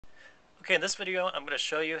Okay, in this video I'm going to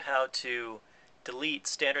show you how to delete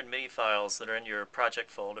standard MIDI files that are in your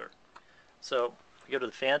project folder. So if we go to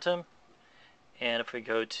the Fantom, and if we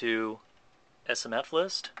go to SMF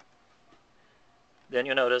list, then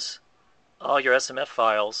you'll notice all your SMF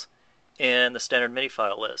files in the standard MIDI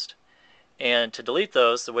file list. And to delete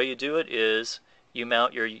those, the way you do it is you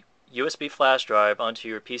mount your USB flash drive onto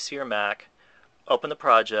your PC or Mac, open the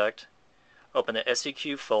project, open the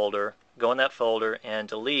SEQ folder, go in that folder and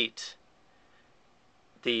delete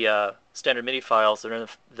the standard MIDI files that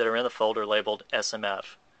are in the folder labeled SMF.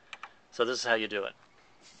 So this is how you do it.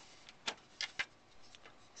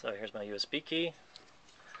 So here's my USB key,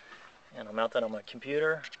 and I'll mount that on my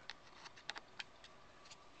computer.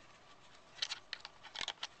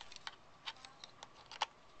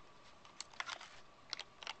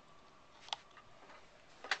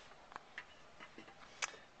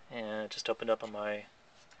 And it just opened up on my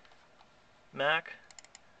Mac.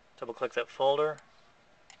 Double click that folder,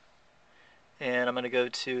 and I'm going to go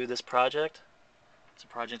to this project. It's a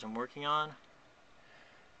project I'm working on.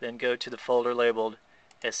 Then go to the folder labeled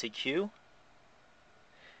SEQ,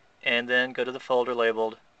 and then go to the folder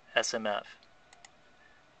labeled SMF,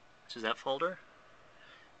 which is that folder.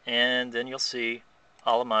 And then you'll see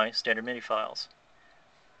all of my standard MIDI files.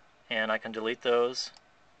 And I can delete those.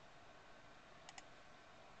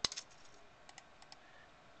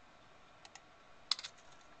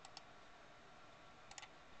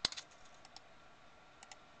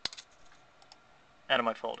 Out of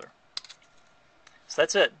my folder. So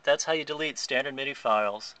that's it. That's how you delete standard MIDI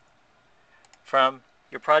files from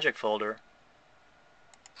your project folder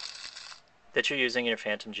that you're using in your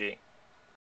Fantom-G.